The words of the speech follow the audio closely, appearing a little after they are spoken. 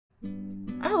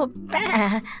Oh,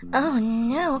 bah! Oh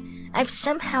no! I've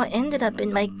somehow ended up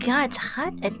in my god's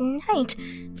hut at night,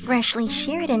 freshly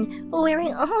sheared and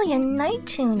wearing only a night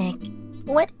tunic.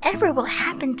 Whatever will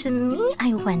happen to me,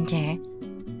 I wonder?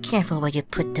 Careful where you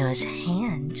put those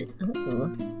hands.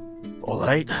 Ooh.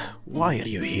 Alright, why are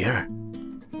you here?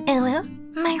 Oh, well,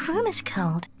 my room is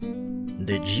cold.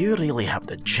 Did you really have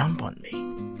to jump on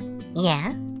me?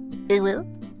 Yeah? Well?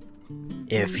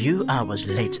 A few hours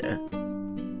later...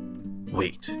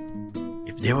 Wait,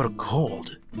 if they were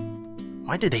cold,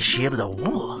 why did they shear the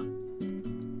wool?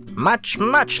 Much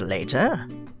later.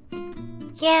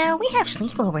 Yeah, we have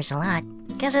sleepovers a lot,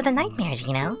 because of the nightmares,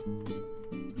 you know?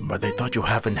 But I thought you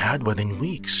haven't had one in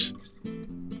weeks.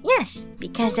 Yes,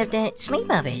 because of the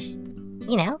sleepovers.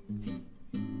 You know?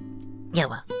 Yeah,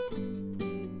 well,